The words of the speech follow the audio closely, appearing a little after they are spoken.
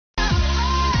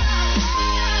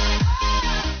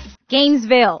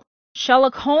Gamesville,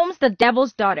 Sherlock Holmes, the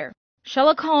Devil's Daughter.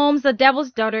 Sherlock Holmes, the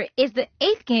Devil's Daughter is the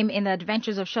 8th game in the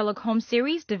Adventures of Sherlock Holmes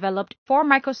series developed for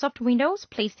Microsoft Windows,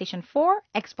 PlayStation 4,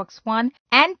 Xbox One,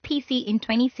 and PC in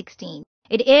 2016.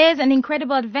 It is an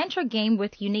incredible adventure game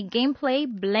with unique gameplay,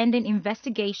 blending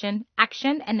investigation,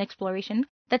 action, and exploration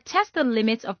that tests the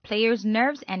limits of players'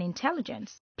 nerves and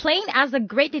intelligence. Playing as a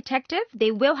great detective,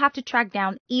 they will have to track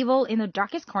down evil in the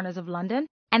darkest corners of London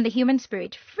and the human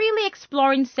spirit, freely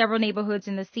exploring several neighborhoods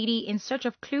in the city in search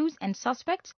of clues and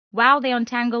suspects while they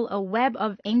untangle a web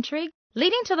of intrigue,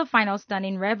 leading to the final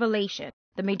stunning revelation.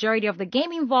 The majority of the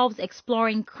game involves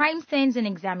exploring crime scenes and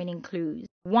examining clues.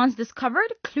 Once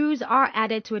discovered, clues are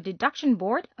added to a deduction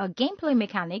board, a gameplay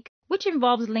mechanic which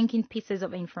involves linking pieces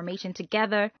of information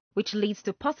together, which leads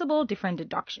to possible different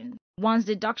deductions. Once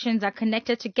deductions are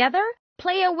connected together,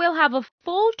 player will have a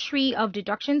full tree of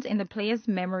deductions in the player's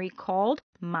memory called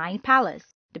Mind Palace.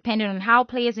 Depending on how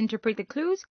players interpret the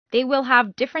clues, they will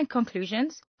have different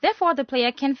conclusions. Therefore, the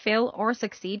player can fail or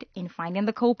succeed in finding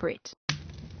the culprit.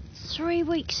 3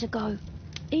 weeks ago,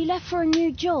 he left for a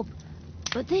new job,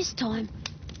 but this time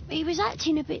he was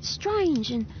acting a bit strange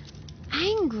and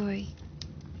angry.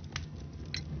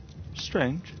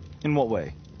 Strange? In what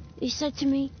way? He said to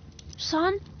me,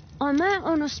 "Son, I'm out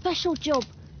on a special job.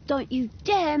 Don't you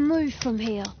dare move from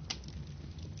here."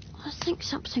 I think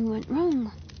something went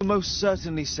wrong. We'll most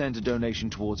certainly send a donation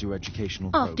towards your educational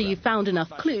After program. you've found enough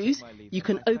clues, you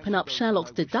can open up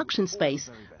Sherlock's deduction space,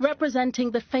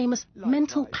 representing the famous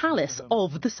mental palace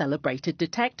of the celebrated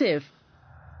detective.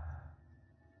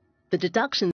 The deduction